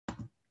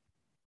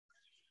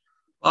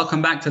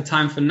Welcome back to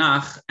Time for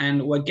Nach,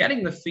 and we're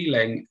getting the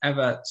feeling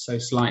ever so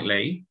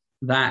slightly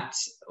that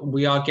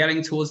we are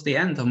getting towards the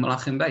end of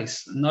Malachim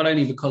Beis, not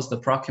only because the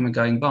Prakim are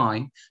going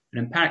by, but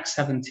in Parak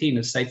 17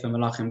 of Sefer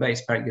Malachim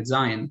Beis, Parak Gid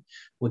Zayin,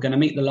 we're going to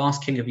meet the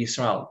last king of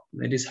Yisrael.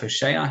 It is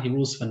Hosea. He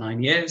rules for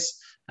 9 years.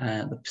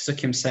 The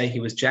Pesukim say he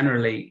was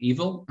generally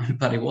evil,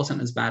 but he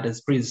wasn't as bad as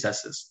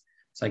predecessors.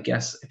 So I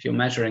guess if you're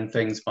measuring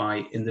things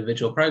by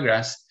individual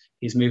progress,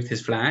 he's moved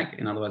his flag.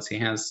 In other words, he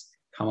has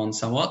come on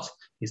somewhat.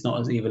 He's not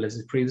as evil as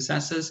his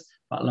predecessors,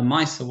 but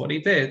Lamaisa, what he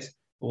did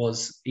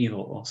was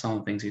evil, or some of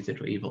the things he did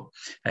were evil.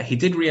 He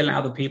did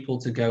re-allow the people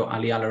to go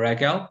Aliyah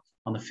Regel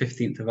on the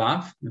 15th of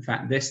Av. In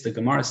fact, the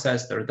Gemara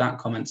says, there are dark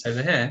comments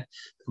over here,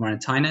 the Gemara in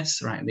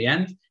Tainus, right at the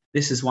end.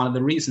 This is one of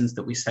the reasons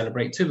that we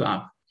celebrate Tu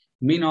B'Av.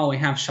 Meanwhile, we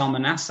have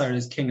Shalmaneser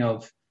as king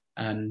of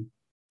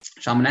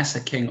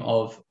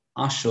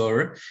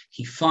Ashur.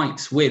 He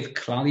fights with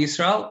Klal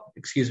Yisrael,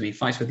 he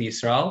fights with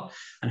Yisrael,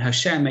 and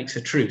Hoshea makes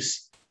a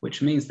truce,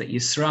 which means that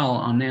Yisrael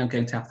are now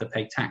going to have to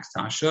pay tax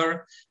to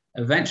Ashur.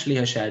 Eventually,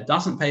 Hoshea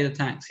doesn't pay the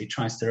tax. He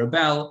tries to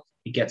rebel.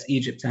 He gets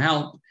Egypt to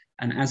help.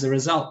 And as a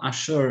result,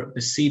 Ashur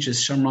besieges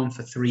Shomron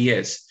for 3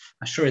 years.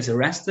 Ashur is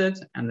arrested,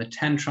 and the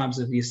 10 tribes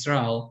of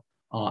Yisrael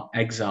are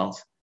exiled.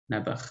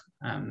 Nebuch,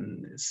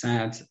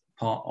 sad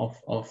part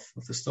of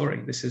the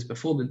story. This is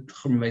before the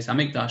Churban Beis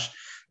Hamikdash.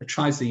 The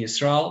tribes of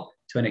Yisrael,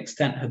 to an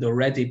extent, had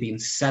already been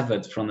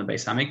severed from the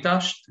Beis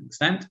Hamikdash, to an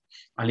extent.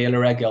 Aliyah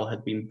Regel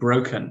had been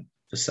broken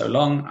for so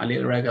long.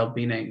 Aliyah Regel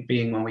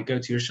being when we go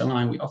to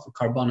Yerushalayim, we offer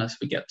karbonos,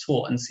 we get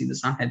taught and see the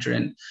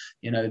Sanhedrin,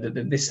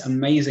 this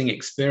amazing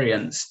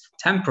experience,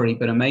 temporary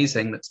but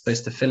amazing, that's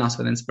supposed to fill us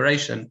with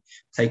inspiration,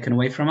 taken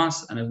away from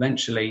us, and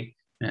eventually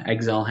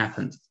exile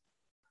happened.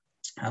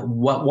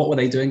 What were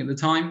they doing at the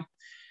time?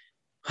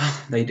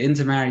 They'd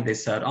intermarried, they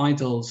served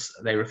idols,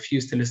 they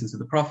refused to listen to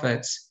the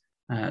prophets.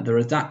 The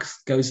Radak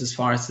goes as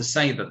far as to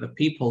say that the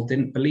people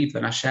didn't believe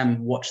that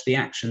Hashem watched the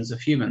actions of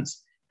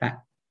humans.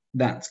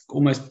 That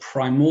almost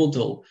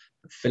primordial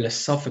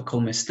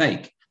philosophical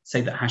mistake, say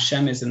that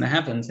Hashem is in the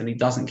heavens and he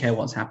doesn't care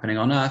what's happening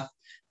on earth.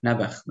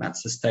 Nebuch,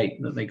 that's the state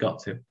that they got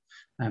to.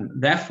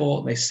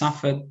 Therefore, they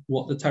suffered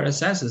what the Torah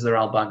says, as the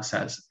Ralbag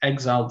says,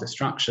 exile,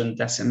 destruction,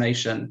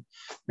 decimation,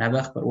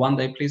 Nebuch, but one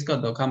day, please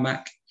God, they'll come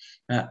back.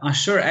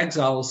 Ashur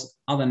exiles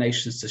other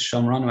nations to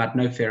Shomron who had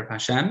no fear of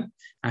Hashem.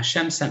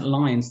 Hashem sent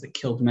lions that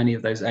killed many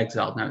of those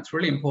exiled. Now, it's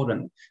really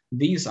important.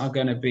 These are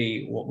going to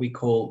be what we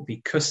call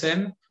the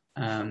Kusim,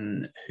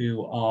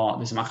 who are,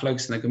 there's a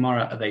machlokes in the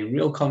Gemara, are they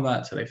real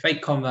converts, are they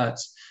fake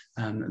converts?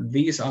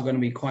 These are going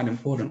to be quite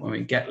important when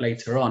we get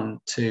later on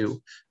to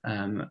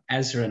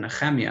Ezra and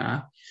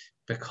Nehemiah,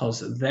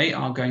 because they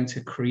are going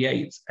to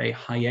create a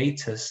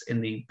hiatus in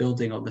the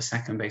building of the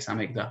second Beis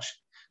Hamikdash.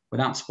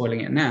 Without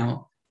spoiling it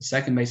now, the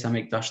second Beis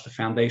Hamikdash, the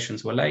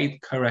foundations were laid.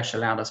 Koresh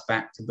allowed us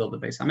back to build the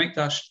Beis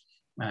Hamikdash.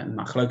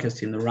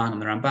 Machlokas in the Ran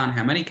and the Ramban,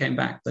 how many came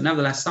back? But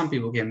nevertheless, some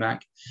people came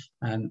back,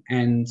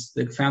 and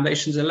the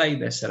foundations are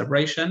laid, there's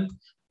celebration,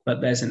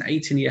 but there's an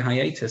 18-year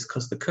hiatus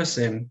because the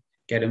Kusim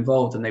get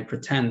involved and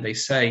they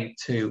say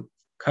to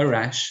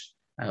Koresh,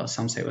 or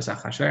some say it was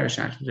Achashverosh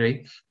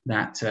actually,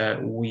 that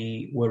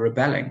we were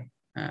rebelling,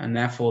 and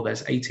therefore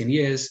there's 18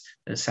 years,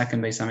 the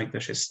second Beis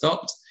Hamikdash is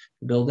stopped,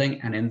 the building,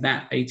 and in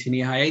that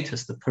 18-year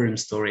hiatus, the Purim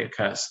story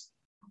occurs.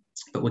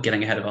 But we're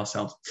getting ahead of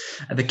ourselves.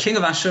 The king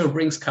of Ashur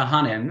brings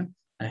Kahanim,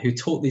 who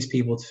taught these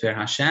people to fear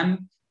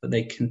Hashem, but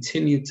they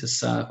continued to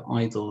serve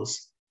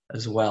idols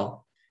as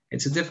well.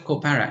 It's a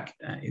difficult parak.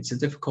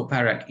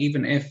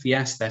 Even if,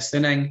 yes, they're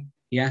sinning,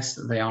 yes,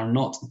 they are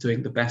not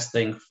doing the best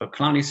thing for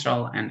Klal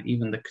Yisrael and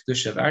even the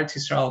Kedusha of Eretz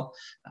Yisrael,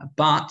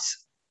 but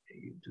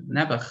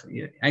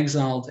Nebuch,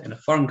 exiled in a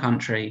foreign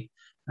country,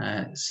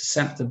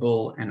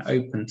 susceptible and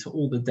open to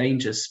all the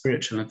dangers,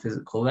 spiritual and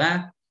physical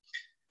there.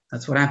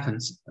 That's what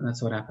happens.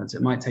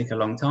 It might take a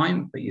long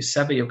time, but you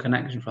sever your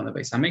connection from the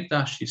Beis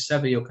Hamikdash, you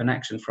sever your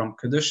connection from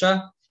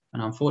Kedusha,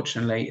 and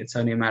unfortunately, it's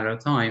only a matter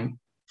of time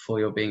before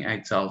you're being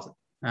exiled.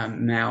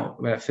 Now,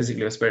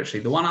 physically or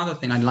spiritually. The one other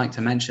thing I'd like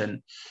to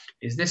mention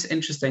is this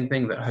interesting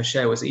thing that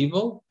Hoshea was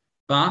evil,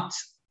 but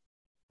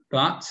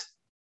not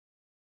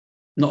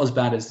as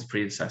bad as his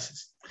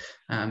predecessors.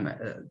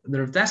 The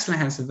Rav Dessler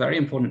has a very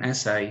important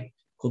essay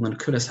called the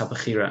Nekudas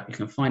HaBechira. You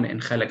can find it in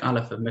Chelek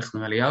Aleph of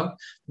Michnah Eliyahu.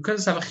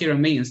 Nekudas HaBechira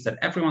means that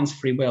everyone's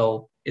free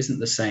will isn't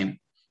the same.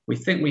 We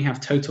think we have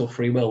total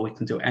free will. We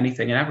can do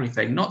anything and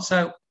everything. Not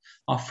so.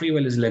 Our free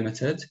will is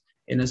limited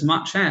in as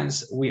much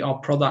as we are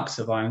products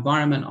of our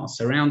environment, our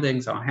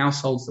surroundings, our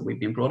households that we've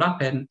been brought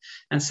up in.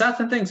 And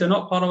certain things are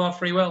not part of our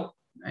free will.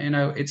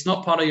 It's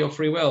not part of your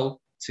free will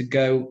to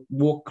go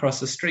walk across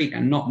the street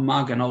and not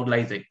mug an old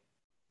lady.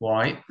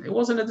 Why? It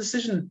wasn't a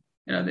decision.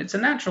 It's a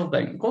natural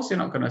thing. Of course, you're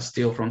not going to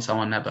steal from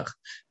someone, Nebuch.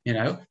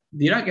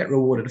 You don't get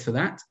rewarded for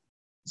that.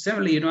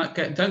 Similarly, you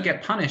don't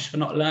get punished for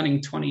not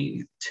learning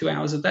 22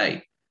 hours a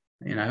day,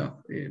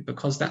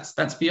 because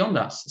that's beyond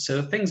us.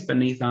 So the things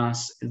beneath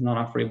us is not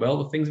our free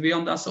will. The things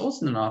beyond us are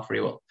also not our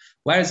free will.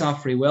 Where is our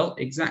free will?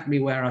 Exactly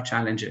where our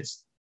challenge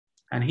is.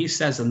 And he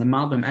says, and the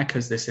Malbim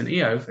echoes this in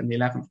Eov, in the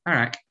 11th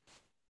parak,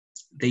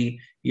 The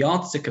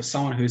yardstick of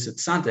someone who's a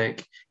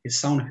tzaddik is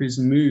someone who's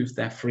moved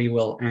their free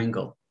will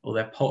angle or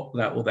their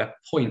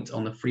point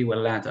on the free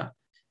will ladder.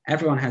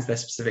 Everyone has their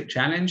specific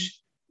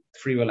challenge. The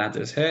free will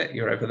ladder is here,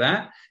 you're over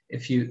there.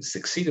 If you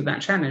succeed with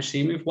that challenge, so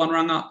you move one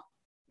rung up.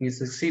 You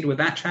succeed with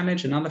that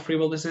challenge, another free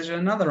will decision,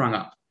 another rung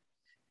up.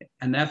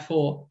 And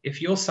therefore,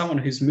 if you're someone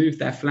who's moved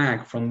their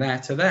flag from there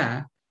to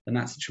there, then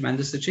that's a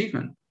tremendous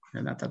achievement.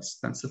 And that's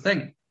the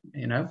thing,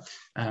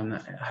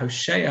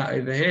 Hosea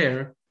over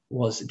here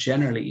was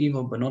generally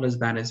evil, but not as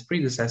bad as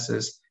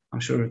predecessors. I'm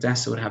sure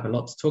Odessa would have a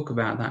lot to talk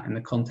about that in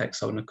the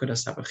context of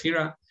Nakudas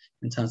HaBechira,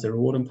 in terms of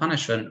reward and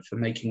punishment for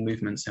making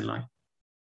movements in life.